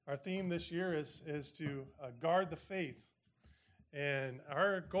Our theme this year is to guard the faith. And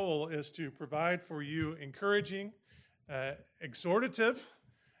our goal is to provide for you encouraging, exhortative,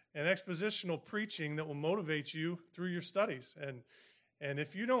 and expositional preaching that will motivate you through your studies. And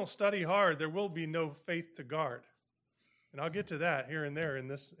if you don't study hard, there will be no faith to guard. And I'll get to that here and there in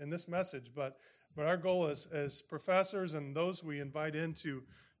this message. But our goal as professors and those we invite in to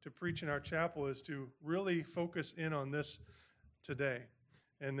preach in our chapel is to really focus in on this today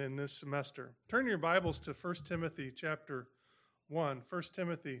and in this semester. Turn your Bibles to 1 Timothy chapter 1. 1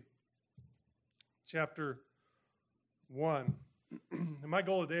 Timothy chapter 1. And my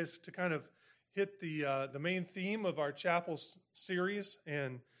goal today is to kind of hit the main theme of our chapel series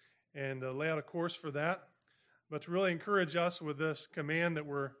and lay out a course for that, but to really encourage us with this command that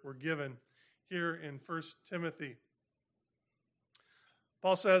we're given here in 1 Timothy.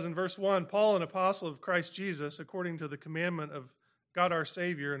 Paul says in verse 1, Paul, an apostle of Christ Jesus, according to the commandment of God our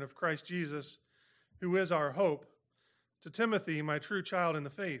Savior and of Christ Jesus, who is our hope, to Timothy, my true child in the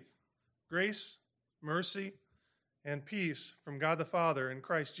faith, grace, mercy, and peace from God the Father and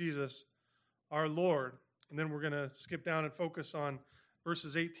Christ Jesus, our Lord. And then we're going to skip down and focus on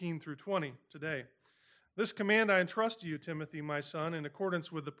verses 18 through 20 today. This command I entrust to you, Timothy, my son, in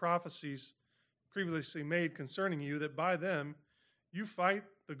accordance with the prophecies previously made concerning you, that by them you fight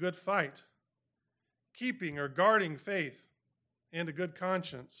the good fight, keeping or guarding faith and a good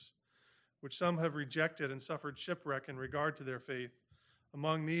conscience, which some have rejected and suffered shipwreck in regard to their faith.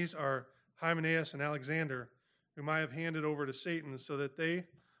 Among these are Hymenaeus and Alexander, whom I have handed over to Satan, so that they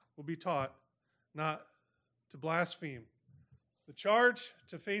will be taught not to blaspheme. The charge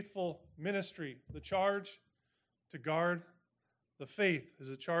to faithful ministry, the charge to guard the faith, is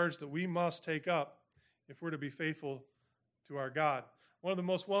a charge that we must take up if we're to be faithful to our God. One of the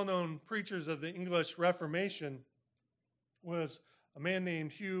most well-known preachers of the English Reformation was a man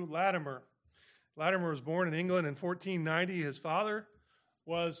named Hugh Latimer. Latimer was born in England in 1490. His father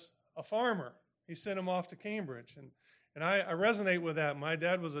was a farmer. He sent him off to Cambridge. And I resonate with that. My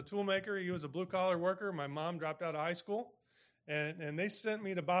dad was a toolmaker. He was a blue-collar worker. My mom dropped out of high school. And they sent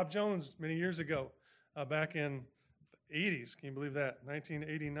me to Bob Jones many years ago, back in the 80s. Can you believe that?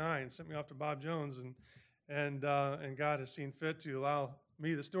 1989, sent me off to Bob Jones. And God has seen fit to allow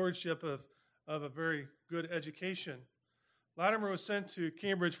me the stewardship of a very good education. Latimer was sent to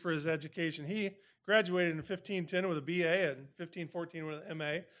Cambridge for his education. He graduated in 1510 with a BA and 1514 with an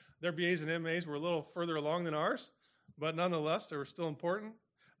MA. Their BAs and MAs were a little further along than ours, but nonetheless, they were still important.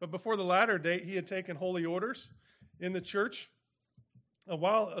 But before the latter date, he had taken holy orders in the church.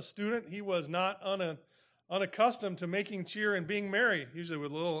 While a student, he was not unaccustomed to making cheer and being merry, usually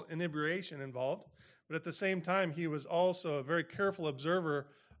with a little inebriation involved. But at the same time, he was also a very careful observer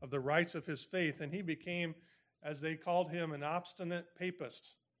of the rites of his faith, and he became, as they called him, an obstinate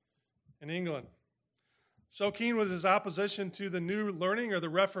papist in England. So keen was his opposition to the new learning or the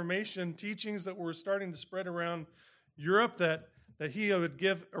Reformation teachings that were starting to spread around Europe that he would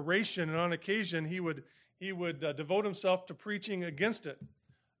give oration, and on occasion he would devote himself to preaching against it.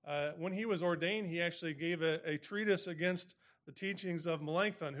 When he was ordained, he actually gave a treatise against the teachings of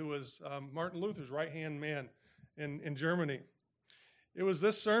Melanchthon, who was Martin Luther's right-hand man in Germany. It was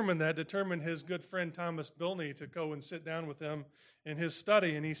this sermon that determined his good friend Thomas Bilney to go and sit down with him in his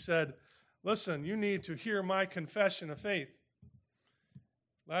study, and he said, "Listen, you need to hear my confession of faith."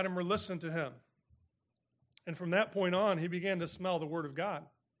 Latimer listened to him, and from that point on, he began to smell the Word of God.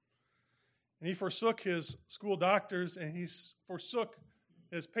 And he forsook his school doctors, and he forsook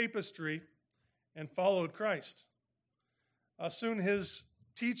his papistry and followed Christ. Soon his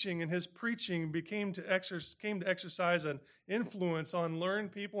teaching and his preaching came to exercise an influence on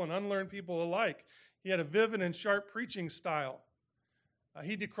learned people and unlearned people alike. He had a vivid and sharp preaching style.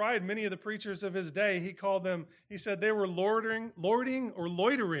 He decried many of the preachers of his day. He said they were lording or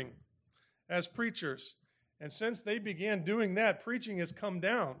loitering as preachers. And since they began doing that, preaching has come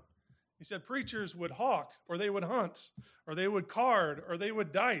down. He said preachers would hawk, or they would hunt, or they would card, or they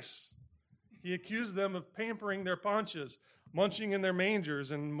would dice. He accused them of pampering their paunches, munching in their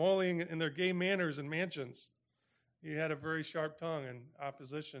mangers, and mulling in their gay manors and mansions. He had a very sharp tongue in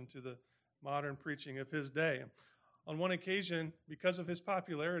opposition to the modern preaching of his day. On one occasion, because of his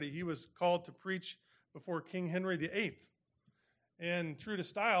popularity, he was called to preach before King Henry VIII. And true to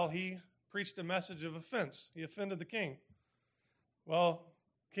style, he preached a message of offense. He offended the king. Well,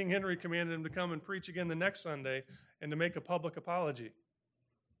 King Henry commanded him to come and preach again the next Sunday and to make a public apology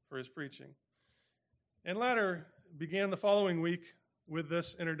for his preaching. And latter began the following week with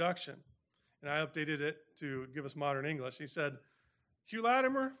this introduction, and I updated it to give us modern English. He said, "Hugh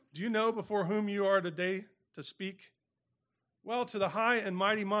Latimer, do you know before whom you are today to speak? Well, to the high and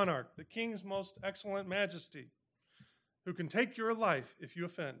mighty monarch, the king's most excellent majesty, who can take your life if you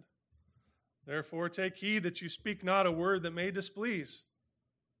offend. Therefore, take heed that you speak not a word that may displease.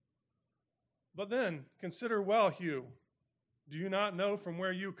 But then, consider well, Hugh, do you not know from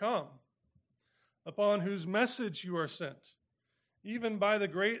where you come, upon whose message you are sent, even by the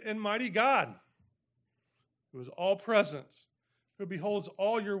great and mighty God, who is all present, who beholds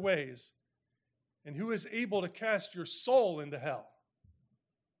all your ways, and who is able to cast your soul into hell?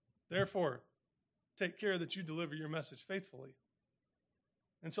 Therefore, take care that you deliver your message faithfully.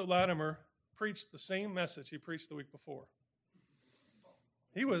 And so Latimer preached the same message he preached the week before.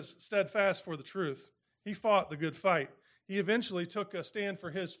 He was steadfast for the truth. He fought the good fight. He eventually took a stand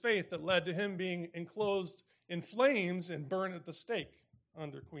for his faith that led to him being enclosed in flames and burned at the stake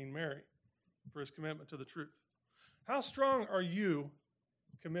under Queen Mary for his commitment to the truth. How strong are you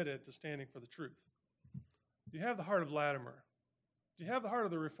committed to standing for the truth? Do you have the heart of Latimer? Do you have the heart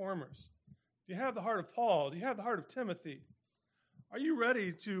of the reformers? Do you have the heart of Paul? Do you have the heart of Timothy? Are you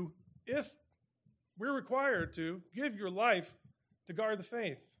ready to, if we're required to, give your life to guard the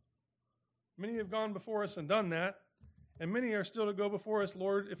faith? Many have gone before us and done that, and many are still to go before us,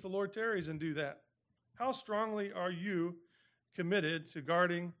 Lord, if the Lord tarries, and do that. How strongly are you committed to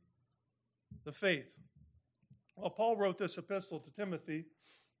guarding the faith? Well, Paul wrote this epistle to Timothy,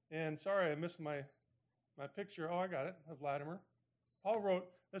 and sorry I missed my picture. Oh, I got it, of Latimer. Paul wrote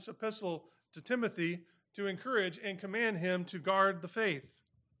this epistle to Timothy to encourage and command him to guard the faith.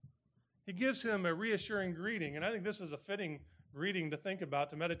 He gives him a reassuring greeting, and I think this is a fitting greeting to think about,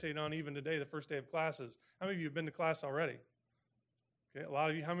 to meditate on even today, the first day of classes. How many of you have been to class already? Okay, a lot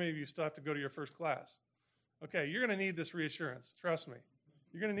of you. How many of you still have to go to your first class? Okay, you're going to need this reassurance. Trust me.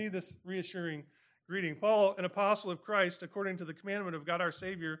 You're going to need this reassuring greeting. Paul, an apostle of Christ, according to the commandment of God our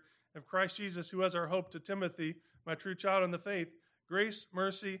Savior, of Christ Jesus, who has our hope, to Timothy, my true child in the faith, grace,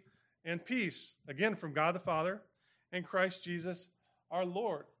 mercy, and peace, again from God the Father and Christ Jesus our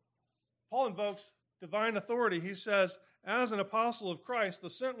Lord. Paul invokes divine authority. He says, as an apostle of Christ, the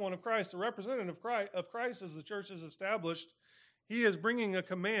sent one of Christ, the representative of Christ as the church is established, he is bringing a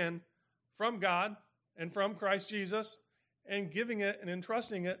command from God and from Christ Jesus and giving it and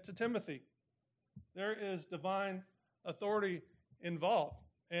entrusting it to Timothy. There is divine authority involved.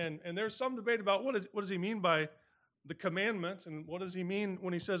 And there's some debate about what does he mean by the commandments, and what does he mean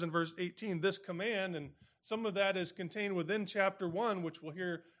when he says in verse 18, this command, and some of that is contained within chapter 1, which we'll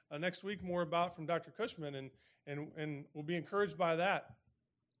hear next week more about from Dr. Cushman, and we'll be encouraged by that.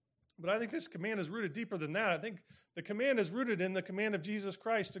 But I think this command is rooted deeper than that. I think the command is rooted in the command of Jesus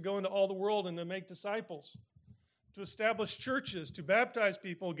Christ to go into all the world and to make disciples, to establish churches, to baptize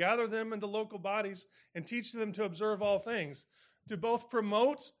people, gather them into local bodies, and teach them to observe all things, to both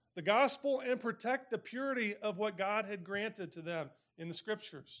promote the gospel and protect the purity of what God had granted to them in the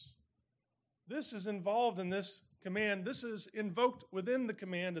scriptures. This is involved in this command. This is invoked within the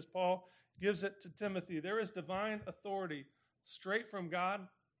command as Paul gives it to Timothy. There is divine authority straight from God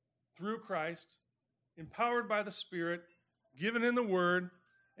through Christ, empowered by the Spirit, given in the Word,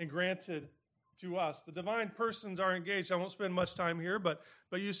 and granted to us. The divine persons are engaged. I won't spend much time here, but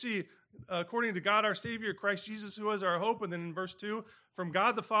you see, according to God our Savior, Christ Jesus, who is our hope, and then in verse 2, from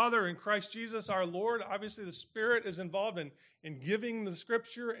God the Father and Christ Jesus our Lord. Obviously, the Spirit is involved in giving the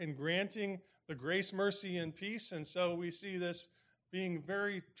Scripture and granting the grace, mercy, and peace. And so we see this being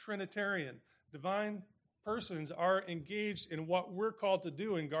very Trinitarian. Divine persons are engaged in what we're called to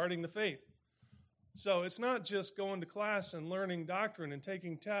do in guarding the faith. So it's not just going to class and learning doctrine and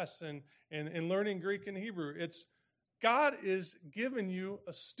taking tests and learning Greek and Hebrew. It's God is giving you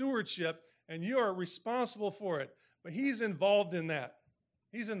a stewardship, and you are responsible for it. But He's involved in that.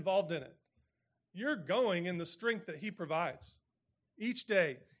 He's involved in it. You're going in the strength that He provides. Each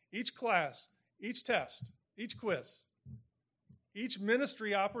day, each class, each test, each quiz, each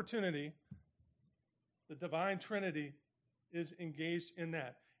ministry opportunity, the divine Trinity is engaged in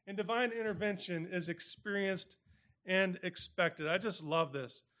that. And divine intervention is experienced and expected. I just love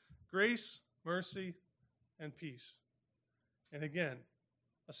this. Grace, mercy, and peace. And again,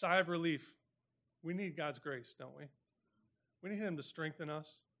 a sigh of relief. We need God's grace, don't we? We need Him to strengthen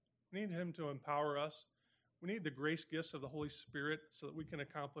us. We need Him to empower us. We need the grace gifts of the Holy Spirit so that we can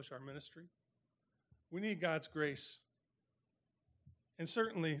accomplish our ministry. We need God's grace. And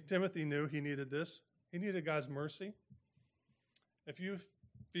certainly, Timothy knew he needed this. He needed God's mercy. If you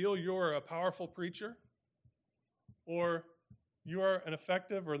feel you're a powerful preacher, or you are an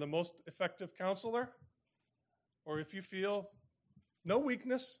effective or the most effective counselor, or if you feel no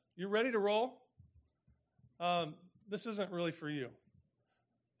weakness, you're ready to roll, this isn't really for you.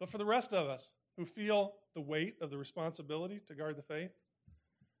 But for the rest of us who feel the weight of the responsibility to guard the faith?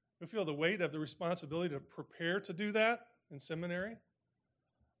 Who feel the weight of the responsibility to prepare to do that in seminary?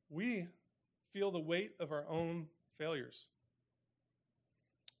 We feel the weight of our own failures.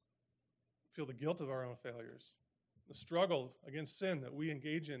 Feel the guilt of our own failures. The struggle against sin that we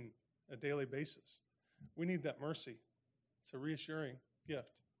engage in on a daily basis. We need that mercy. It's a reassuring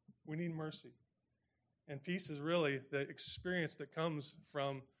gift. We need mercy. And peace is really the experience that comes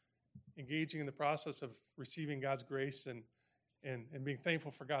from engaging in the process of receiving God's grace and being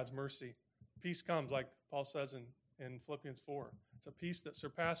thankful for God's mercy. Peace comes, like Paul says in Philippians 4. It's a peace that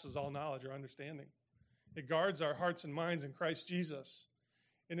surpasses all knowledge or understanding. It guards our hearts and minds in Christ Jesus.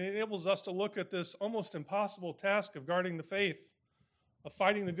 And it enables us to look at this almost impossible task of guarding the faith, of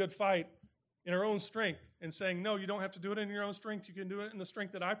fighting the good fight in our own strength and saying, no, you don't have to do it in your own strength. You can do it in the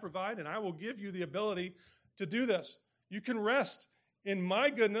strength that I provide, and I will give you the ability to do this. You can rest in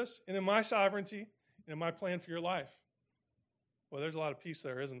my goodness and in my sovereignty and in my plan for your life. Well, there's a lot of peace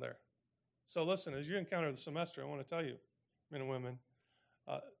there, isn't there? So listen, as you encounter the semester, I want to tell you, men and women,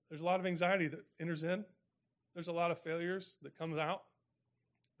 there's a lot of anxiety that enters in. There's a lot of failures that comes out.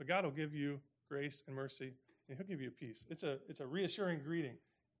 But God will give you grace and mercy, and he'll give you peace. It's a reassuring greeting.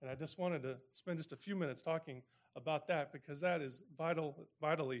 And I just wanted to spend just a few minutes talking about that because that is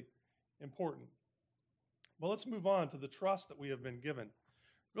vitally important. Well, let's move on to the trust that we have been given.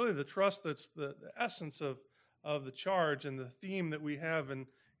 Really the trust that's the essence of the charge and the theme that we have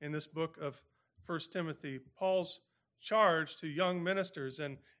in this book of 1 Timothy, Paul's charge to young ministers.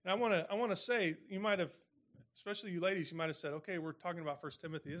 And I want to say, you might have, especially you ladies, you might have said, okay, we're talking about 1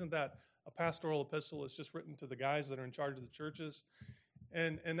 Timothy. Isn't that a pastoral epistle? It's just written to the guys that are in charge of the churches.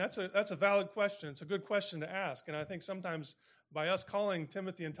 And that's a valid question. It's a good question to ask. And I think sometimes by us calling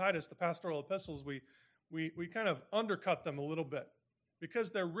Timothy and Titus the pastoral epistles, we kind of undercut them a little bit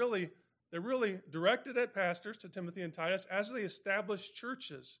because they're really directed at pastors, to Timothy and Titus, as they establish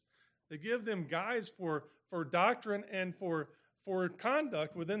churches. They give them guides for doctrine and for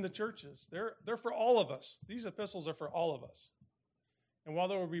conduct within the churches. They're for all of us. These epistles are for all of us. And while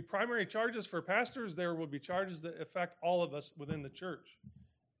there will be primary charges for pastors, there will be charges that affect all of us within the church.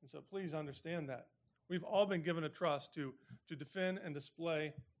 And so please understand that. We've all been given a trust to defend and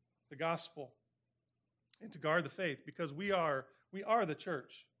display the gospel and to guard the faith because we are the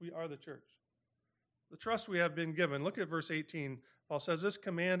church. We are the church. The trust we have been given. Look at verse 18. Paul says, "This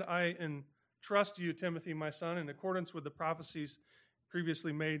command I entrust to you, Timothy, my son, in accordance with the prophecies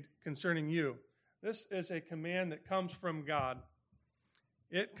previously made concerning you." This is a command that comes from God.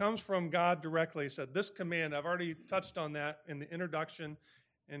 It comes from God directly. He said, this command, I've already touched on that in the introduction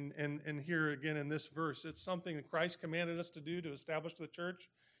and here again in this verse. It's something that Christ commanded us to do to establish the church.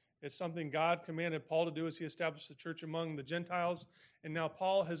 It's something God commanded Paul to do as he established the church among the Gentiles. And now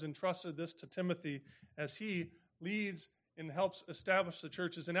Paul has entrusted this to Timothy as he leads and helps establish the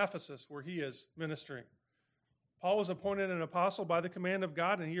churches in Ephesus where he is ministering. Paul was appointed an apostle by the command of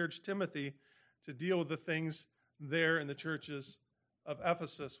God, and he urged Timothy to deal with the things there in the churches of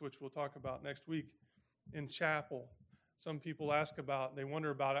Ephesus, which we'll talk about next week in chapel. Some people ask about, they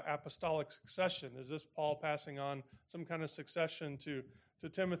wonder about apostolic succession. Is this Paul passing on some kind of succession to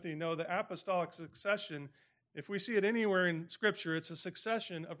Timothy? No, the apostolic succession, if we see it anywhere in Scripture, it's a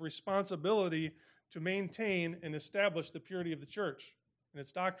succession of responsibility to maintain and establish the purity of the church and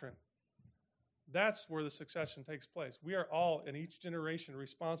its doctrine. That's where the succession takes place. We are all, in each generation,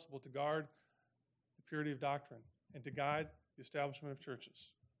 responsible to guard the purity of doctrine and to guide the establishment of churches.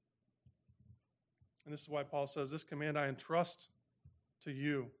 And this is why Paul says, this command I entrust to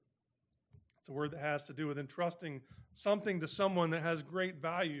you. It's a word that has to do with entrusting something to someone that has great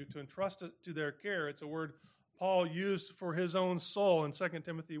value, to entrust it to their care. It's a word Paul used for his own soul in 2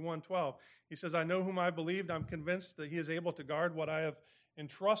 Timothy 1:12. He says, I know whom I believed. I'm convinced that he is able to guard what I have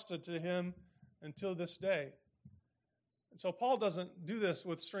entrusted to him until this day. And so Paul doesn't do this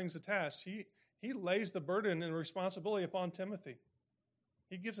with strings attached. He lays the burden and responsibility upon Timothy.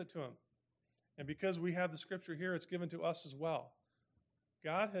 He gives it to him. And because we have the Scripture here, it's given to us as well.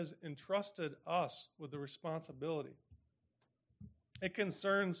 God has entrusted us with the responsibility. It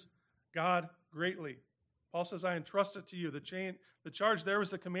concerns God greatly. Paul says, I entrust it to you. The charge there was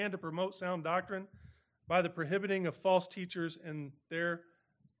the command to promote sound doctrine by the prohibiting of false teachers and their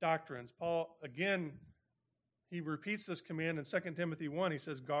doctrines. Paul, again, he repeats this command in 2 Timothy 1. He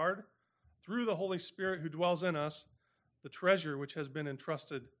says, guard through the Holy Spirit who dwells in us, the treasure which has been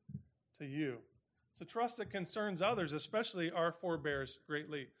entrusted to you. It's a trust that concerns others, especially our forebears,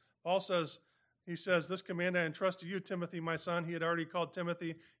 greatly. Paul says, he says, this command I entrust to you, Timothy, my son. He had already called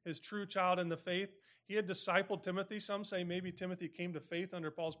Timothy his true child in the faith. He had discipled Timothy. Some say maybe Timothy came to faith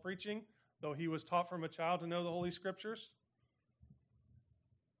under Paul's preaching. though he was taught from a child to know the Holy Scriptures.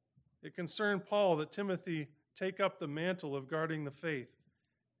 It concerned Paul that Timothy take up the mantle of guarding the faith.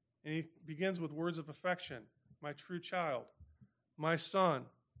 And he begins with words of affection. My true child, my son.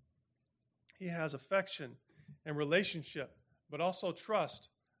 He has affection and relationship, but also trust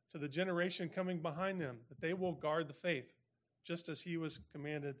to the generation coming behind them, that they will guard the faith, just as he was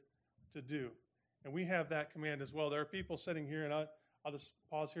commanded to do. And we have that command as well. There are people sitting here, and I'll just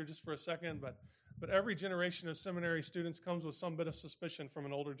pause here just for a second, but every generation of seminary students comes with some bit of suspicion from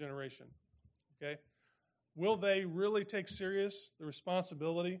an older generation. Okay? Will they really take serious the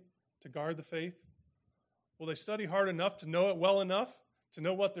responsibility to guard the faith? Will they study hard enough to know it well enough to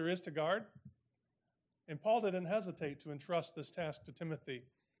know what there is to guard? And Paul didn't hesitate to entrust this task to Timothy.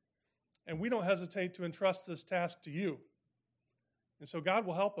 And we don't hesitate to entrust this task to you. And so God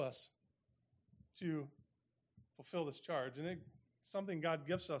will help us to fulfill this charge. And it's something God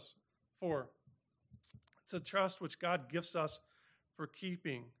gifts us for. It's a trust which God gifts us for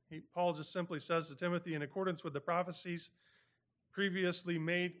keeping. Paul just simply says to Timothy, in accordance with the prophecies previously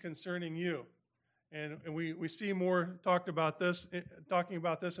made concerning you. And we see more talking about this in 1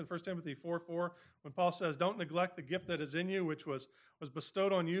 Timothy 4:4, when Paul says, don't neglect the gift that is in you, which was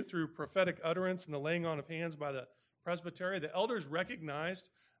bestowed on you through prophetic utterance and the laying on of hands by the presbytery. The elders recognized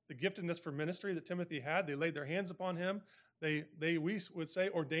the giftedness for ministry that Timothy had. They laid their hands upon him. We would say,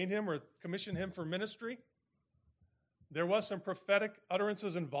 ordained him or commissioned him for ministry. There was some prophetic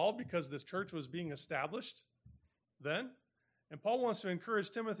utterances involved because this church was being established then. And Paul wants to encourage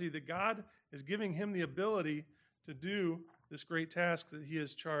Timothy that God is giving him the ability to do this great task that he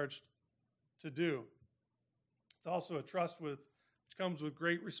is charged to do. It's also a trust which comes with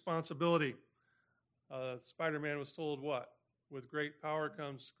great responsibility. Spider-Man was told what? With great power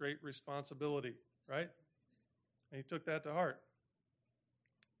comes great responsibility, right? And he took that to heart.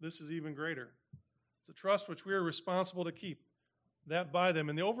 This is even greater. It's a trust which we are responsible to keep, that by them.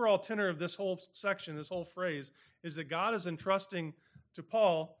 And the overall tenor of this whole section, this whole phrase, is that God is entrusting to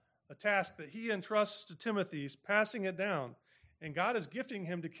Paul a task that he entrusts to Timothy. He's passing it down, and God is gifting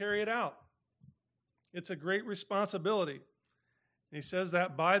him to carry it out. It's a great responsibility. And he says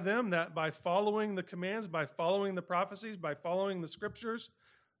that by them, that by following the commands, by following the prophecies, by following the scriptures,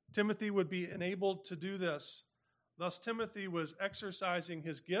 Timothy would be enabled to do this. Thus, Timothy was exercising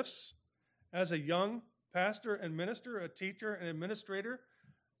his gifts as a young pastor and minister, a teacher and administrator,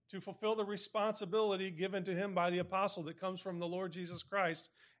 to fulfill the responsibility given to him by the apostle that comes from the Lord Jesus Christ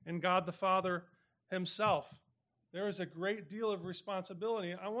and God the Father himself. There is a great deal of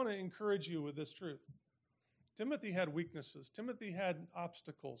responsibility. I want to encourage you with this truth. Timothy had weaknesses. Timothy had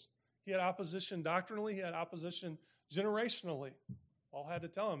obstacles. He had opposition doctrinally. He had opposition generationally. Paul had to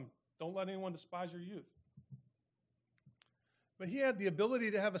tell him, don't let anyone despise your youth. But he had the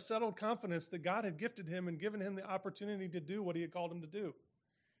ability to have a settled confidence that God had gifted him and given him the opportunity to do what he had called him to do.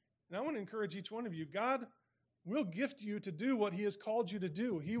 And I want to encourage each one of you, God will gift you to do what he has called you to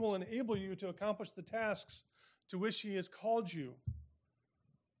do. He will enable you to accomplish the tasks to which he has called you.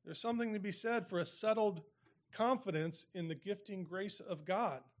 There's something to be said for a settled confidence in the gifting grace of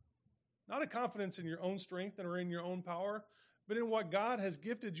God. Not a confidence in your own strength or in your own power, but in what God has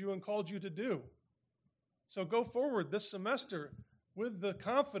gifted you and called you to do. So go forward this semester with the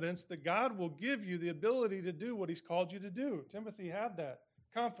confidence that God will give you the ability to do what he's called you to do. Timothy had that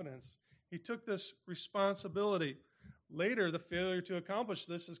confidence. He took this responsibility. Later, the failure to accomplish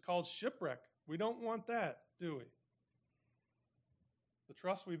this is called shipwreck. We don't want that, do we? The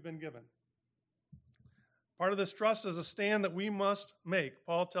trust we've been given. Part of this trust is a stand that we must make.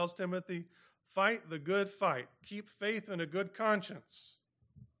 Paul tells Timothy, fight the good fight. Keep faith and a good conscience.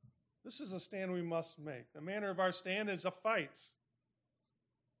 This is a stand we must make. The manner of our stand is a fight.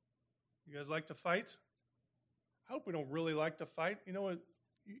 You guys like to fight? I hope we don't really like to fight. You know,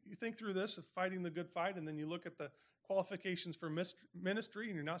 you think through this of fighting the good fight, and then you look at the qualifications for ministry,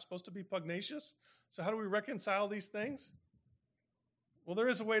 and you're not supposed to be pugnacious. So how do we reconcile these things? Well, there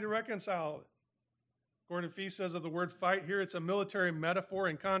is a way to reconcile it. Gordon Fee says of the word fight here, it's a military metaphor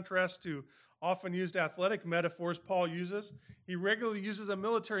in contrast to often used athletic metaphors Paul uses. He regularly uses a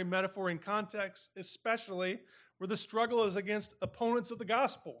military metaphor in context, especially where the struggle is against opponents of the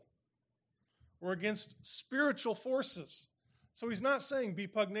gospel or against spiritual forces. So he's not saying be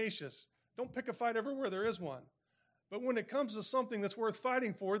pugnacious. Don't pick a fight everywhere there is one. But when it comes to something that's worth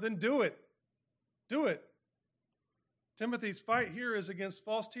fighting for, then do it. Do it. Timothy's fight here is against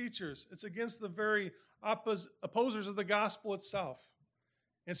false teachers. It's against the very opposers of the gospel itself.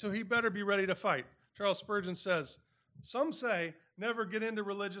 And so he better be ready to fight. Charles Spurgeon says, some say never get into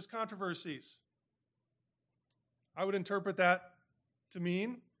religious controversies. I would interpret that to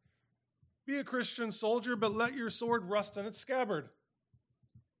mean Be a Christian soldier, but let your sword rust in its scabbard.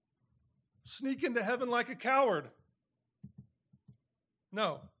 Sneak into heaven like a coward.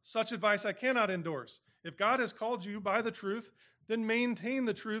 No, such advice I cannot endorse. If God has called you by the truth, then maintain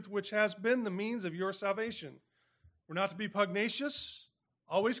the truth which has been the means of your salvation. We're not to be pugnacious,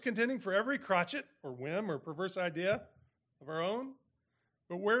 always contending for every crotchet or whim or perverse idea of our own.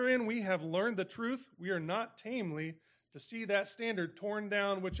 But wherein we have learned the truth, we are not tamely to see that standard torn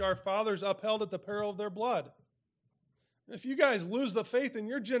down which our fathers upheld at the peril of their blood. If you guys lose the faith in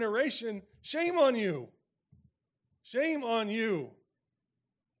your generation, shame on you. Shame on you.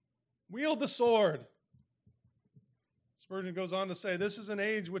 Wield the sword. Spurgeon goes on to say, this is an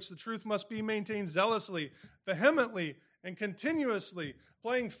age which the truth must be maintained zealously, vehemently, and continuously.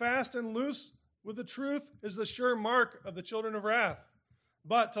 Playing fast and loose with the truth is the sure mark of the children of wrath.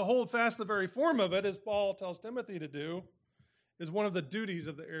 But to hold fast the very form of it, as Paul tells Timothy to do, is one of the duties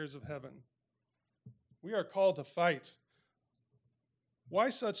of the heirs of heaven. We are called to fight. Why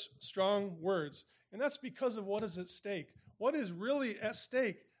such strong words? And that's because of what is at stake. What is really at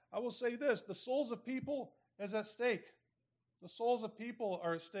stake? I will say this, the souls of people is at stake. The souls of people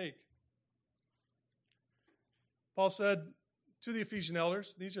are at stake. Paul said to the Ephesian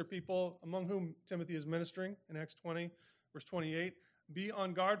elders, these are people among whom Timothy is ministering in Acts 20, verse 28, be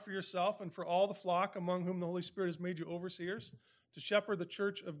on guard for yourself and for all the flock among whom the Holy Spirit has made you overseers, to shepherd the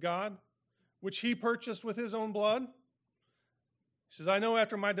church of God, which he purchased with his own blood. He says, I know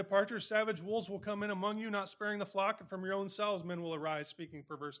after my departure, savage wolves will come in among you, not sparing the flock, and from your own selves men will arise, speaking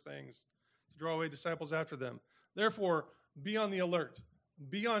perverse things, to draw away disciples after them. Therefore, be on the alert,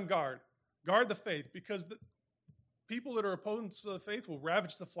 be on guard, guard the faith, because the people that are opponents of the faith will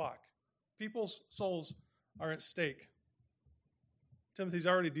ravage the flock. People's souls are at stake. Timothy's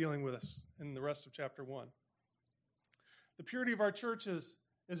already dealing with us in the rest of chapter 1. The purity of our churches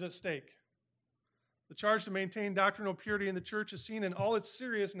is at stake. The charge to maintain doctrinal purity in the church is seen in all its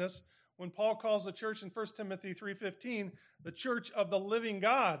seriousness when Paul calls the church in 1 Timothy 3:15 the church of the living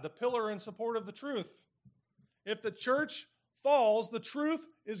God, the pillar and support of the truth. If the church falls, the truth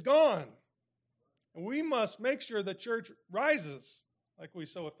is gone. And we must make sure the church rises, like we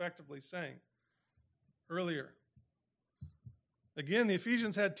so effectively sang earlier. Again, the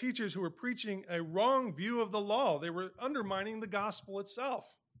Ephesians had teachers who were preaching a wrong view of the law. They were undermining the gospel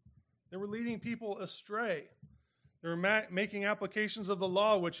itself. They were leading people astray. They were making applications of the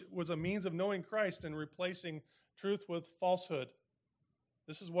law, which was a means of knowing Christ, and replacing truth with falsehood.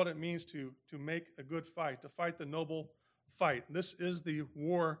 This is what it means to make a good fight, to fight the noble fight. This is the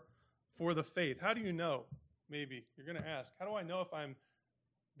war for the faith. How do you know? Maybe you're going to ask, how do I know if I'm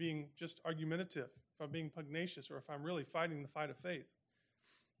being just argumentative, if I'm being pugnacious, or if I'm really fighting the fight of faith?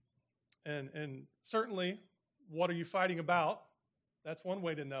 And certainly, what are you fighting about? That's one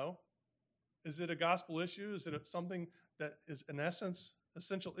way to know. Is it a gospel issue? Is it something that is, in essence,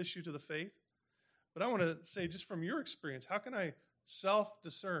 essential issue to the faith? But I want to say, just from your experience, how can I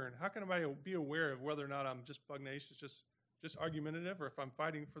self-discern? How can I be aware of whether or not I'm just pugnacious, just argumentative, or if I'm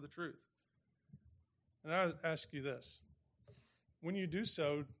fighting for the truth? And I would ask you this. When you do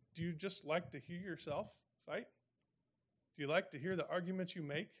so, do you just like to hear yourself fight? Do you like to hear the arguments you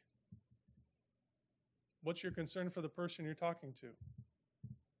make? What's your concern for the person you're talking to?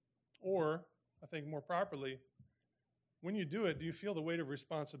 Or, I think more properly, when you do it, do you feel the weight of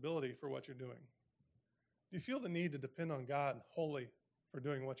responsibility for what you're doing? Do you feel the need to depend on God wholly for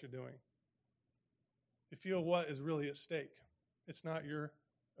doing what you're doing? Do you feel what is really at stake? It's not your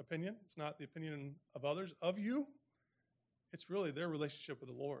opinion. It's not the opinion of others of you. It's really their relationship with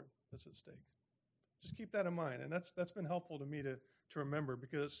the Lord that's at stake. Just keep that in mind. And that's been helpful to me to remember,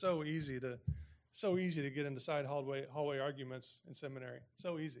 because it's so easy to get into side hallway arguments in seminary.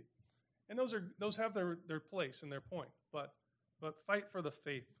 So easy. And those have their place and their point. But fight for the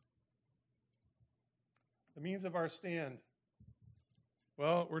faith. The means of our stand.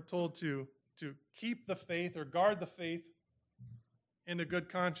 Well, we're told to keep the faith or guard the faith in a good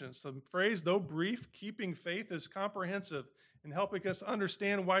conscience. The phrase, though brief, keeping faith is comprehensive in helping us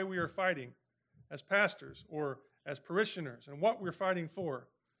understand why we are fighting as pastors or as parishioners and what we're fighting for.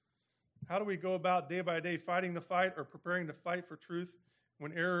 How do we go about day by day fighting the fight or preparing to fight for truth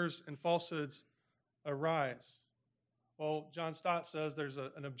when errors and falsehoods arise? Well, John Stott says there's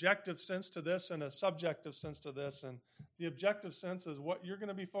an objective sense to this and a subjective sense to this. And the objective sense is what you're going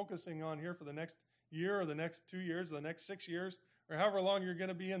to be focusing on here for the next year or the next 2 years or the next 6 years or however long you're going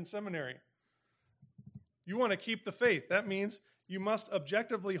to be in seminary. You want to keep the faith. That means you must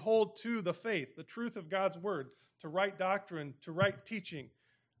objectively hold to the faith, the truth of God's word, to right doctrine, to right teaching.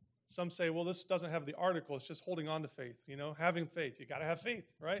 Some say, well, this doesn't have the article. It's just holding on to faith, having faith. You got to have faith,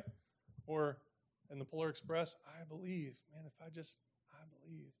 right? Or in the Polar Express, I believe. Man, I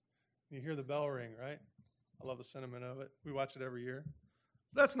believe. You hear the bell ring, right? I love the sentiment of it. We watch it every year.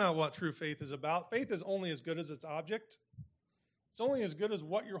 That's not what true faith is about. Faith is only as good as its object. It's only as good as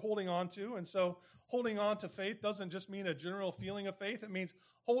what you're holding on to. And so holding on to faith doesn't just mean a general feeling of faith. It means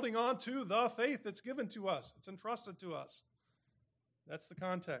holding on to the faith that's given to us. It's entrusted to us. That's the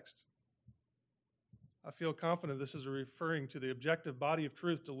context. I feel confident this is referring to the objective body of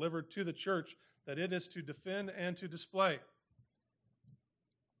truth delivered to the church that it is to defend and to display.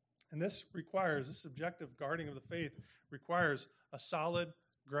 And this objective guarding of the faith requires a solid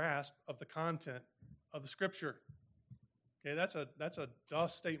grasp of the content of the Scripture. Okay, that's a duh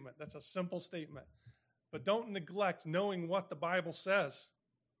statement. That's a simple statement. But don't neglect knowing what the Bible says.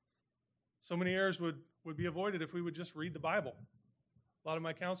 So many errors would be avoided if we would just read the Bible. A lot of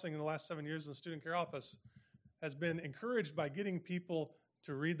my counseling in the last 7 years in the student care office has been encouraged by getting people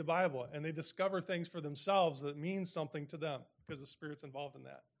to read the Bible, and they discover things for themselves that mean something to them because the Spirit's involved in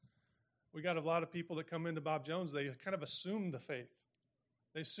that. We got a lot of people that come into Bob Jones, they kind of assume the faith.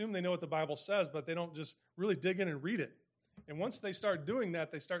 They assume they know what the Bible says, but they don't just really dig in and read it. And once they start doing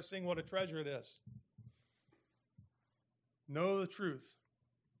that, they start seeing what a treasure it is. Know the truth.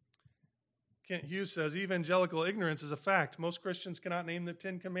 Kent Hughes says, evangelical ignorance is a fact. Most Christians cannot name the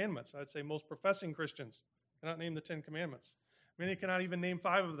 10 Commandments. I'd say most professing Christians cannot name the 10 Commandments. Many cannot even name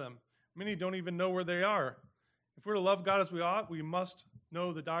 5 of them. Many don't even know where they are. If we're to love God as we ought, we must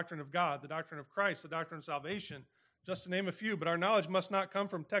know the doctrine of God, the doctrine of Christ, the doctrine of salvation, just to name a few. But our knowledge must not come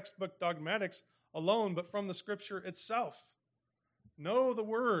from textbook dogmatics alone, but from the Scripture itself. Know the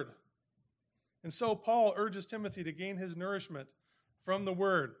Word. And so Paul urges Timothy to gain his nourishment from the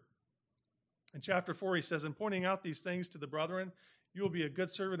Word. In chapter 4, he says, in pointing out these things to the brethren, you will be a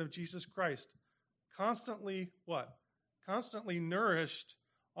good servant of Jesus Christ. Constantly what? Constantly nourished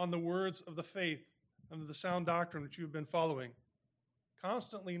on the words of the faith and the sound doctrine which you have been following.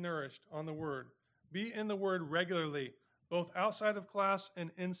 Constantly nourished on the Word. Be in the Word regularly, both outside of class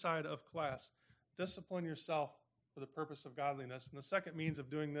and inside of class. Discipline yourself for the purpose of godliness. And the second means of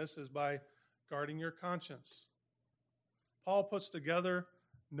doing this is by guarding your conscience. Paul puts together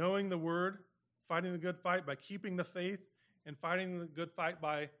knowing the Word, fighting the good fight by keeping the faith, and fighting the good fight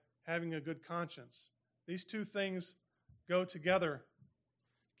by having a good conscience. These two things go together.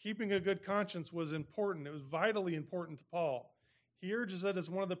 Keeping a good conscience was important. It was vitally important to Paul. He urges it as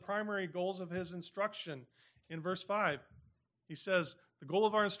one of the primary goals of his instruction. In verse 5, he says, the goal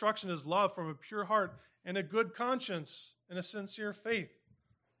of our instruction is love from a pure heart and a good conscience and a sincere faith.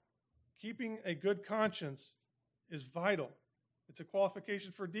 Keeping a good conscience is vital. It's a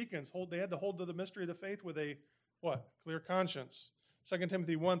qualification for deacons. They had to hold to the mystery of the faith with a, what? Clear conscience. 2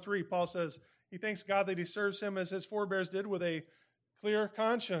 Timothy 1:3, Paul says, he thanks God that he serves him as his forebears did with a clear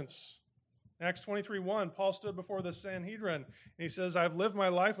conscience. In Acts 23:1, Paul stood before the Sanhedrin, and he says, I've lived my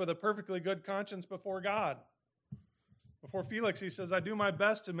life with a perfectly good conscience before God. Before Felix, he says, I do my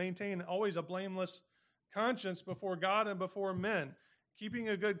best to maintain always a blameless conscience before God and before men. Keeping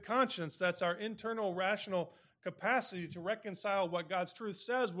a good conscience, that's our internal rational capacity to reconcile what God's truth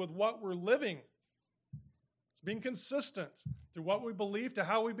says with what we're living. It's being consistent through what we believe to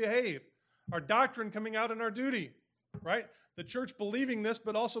how we behave. Our doctrine coming out in our duty, right? The church believing this,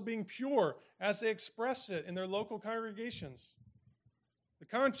 but also being pure as they express it in their local congregations. The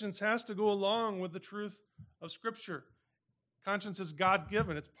conscience has to go along with the truth of Scripture. Conscience is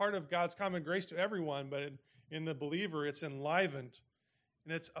God-given. It's part of God's common grace to everyone, but in the believer, it's enlivened,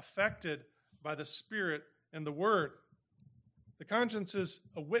 and it's affected by the Spirit and the Word. The conscience is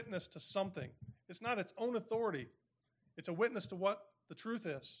a witness to something. It's not its own authority. It's a witness to what the truth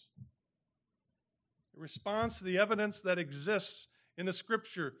is. It responds to the evidence that exists in the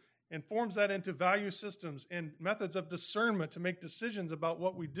Scripture and forms that into value systems and methods of discernment to make decisions about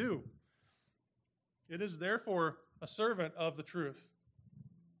what we do. It is therefore a servant of the truth.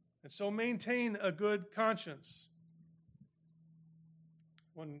 And so maintain a good conscience.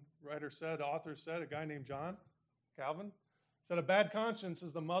 One author said, a guy named John Calvin, said, a bad conscience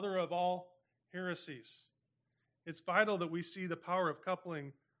is the mother of all heresies. It's vital that we see the power of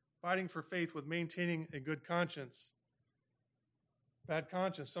coupling fighting for faith with maintaining a good conscience. Bad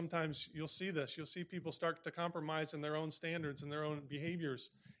conscience, sometimes you'll see this. You'll see people start to compromise in their own standards and their own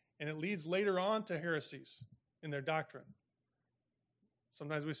behaviors, and it leads later on to heresies in their doctrine.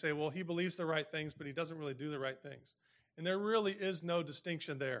 Sometimes we say, well, he believes the right things, but he doesn't really do the right things. And there really is no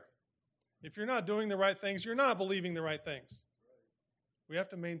distinction there. If you're not doing the right things, you're not believing the right things. We have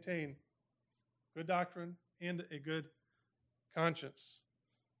to maintain good doctrine and a good conscience.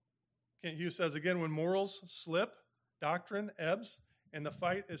 Kent Hughes says again, when morals slip, doctrine ebbs, and the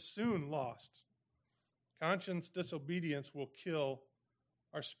fight is soon lost. Conscience disobedience will kill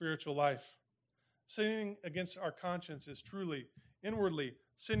our spiritual life. Sinning against our conscience is truly, inwardly,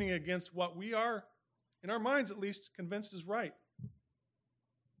 sinning against what we are, in our minds at least, convinced is right.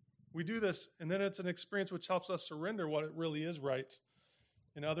 We do this, and then it's an experience which helps us surrender what it really is right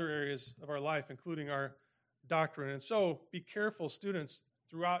in other areas of our life, including our doctrine. And so, be careful, students,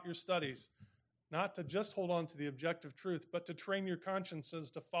 throughout your studies, not to just hold on to the objective truth, but to train your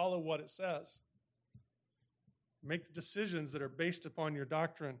consciences to follow what it says. Make decisions that are based upon your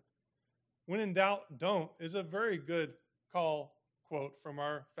doctrine. When in doubt, don't is a very good call quote from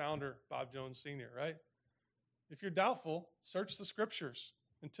our founder, Bob Jones Sr., right? If you're doubtful, search the scriptures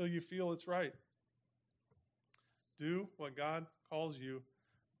until you feel it's right. Do what God calls you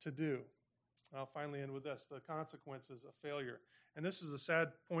to do. I'll finally end with this, the consequences of failure. And this is a sad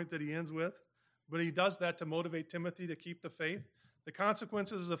point that he ends with, but he does that to motivate Timothy to keep the faith. The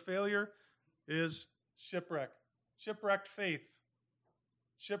consequences of failure is shipwreck, shipwrecked faith,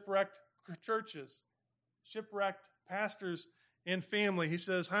 shipwrecked churches, shipwrecked pastors and family. He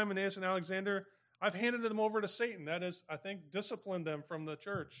says, Hymenaeus and Alexander, I've handed them over to Satan. That is, I think, disciplined them from the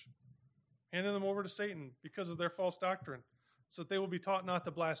church. Handed them over to Satan because of their false doctrine, so that they will be taught not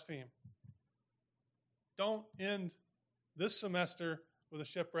to blaspheme. Don't end this semester with a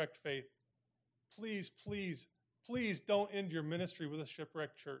shipwrecked faith. Please, please, please don't end your ministry with a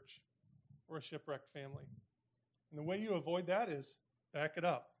shipwrecked church or a shipwrecked family. And the way you avoid that is back it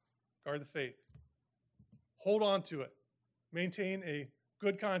up. Guard the faith. Hold on to it. Maintain a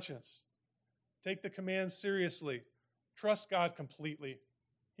good conscience. Take the commands seriously. Trust God completely.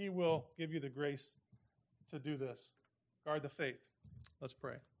 He will give you the grace to do this. Guard the faith. Let's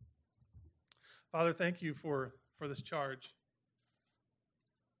pray. Father, thank you for this charge.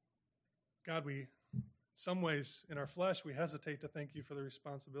 God, in some ways, in our flesh, we hesitate to thank you for the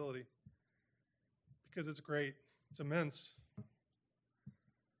responsibility because it's great. It's immense.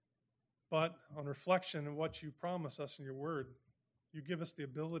 But on reflection of what you promise us in your word, you give us the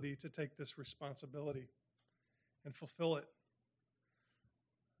ability to take this responsibility and fulfill it.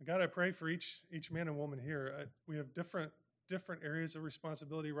 God, I pray for each man and woman here. We have different areas of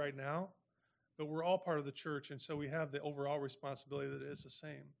responsibility right now, but we're all part of the church, and so we have the overall responsibility that is the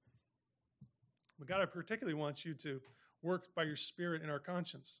same. But God, I particularly want you to work by your Spirit in our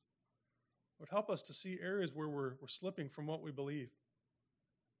conscience. Lord, help us to see areas where we're slipping from what we believe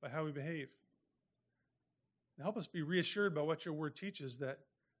by how we behave. And help us be reassured by what your word teaches, that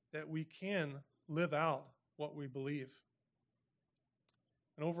we can live out what we believe.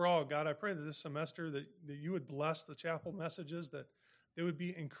 And overall, God, I pray that this semester that you would bless the chapel messages, that they would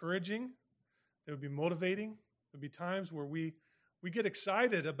be encouraging, they would be motivating. There would be times where we get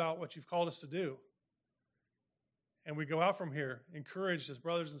excited about what you've called us to do. And we go out from here encouraged as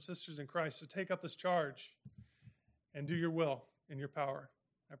brothers and sisters in Christ to take up this charge and do your will in your power.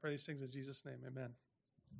 I pray these things in Jesus' name. Amen.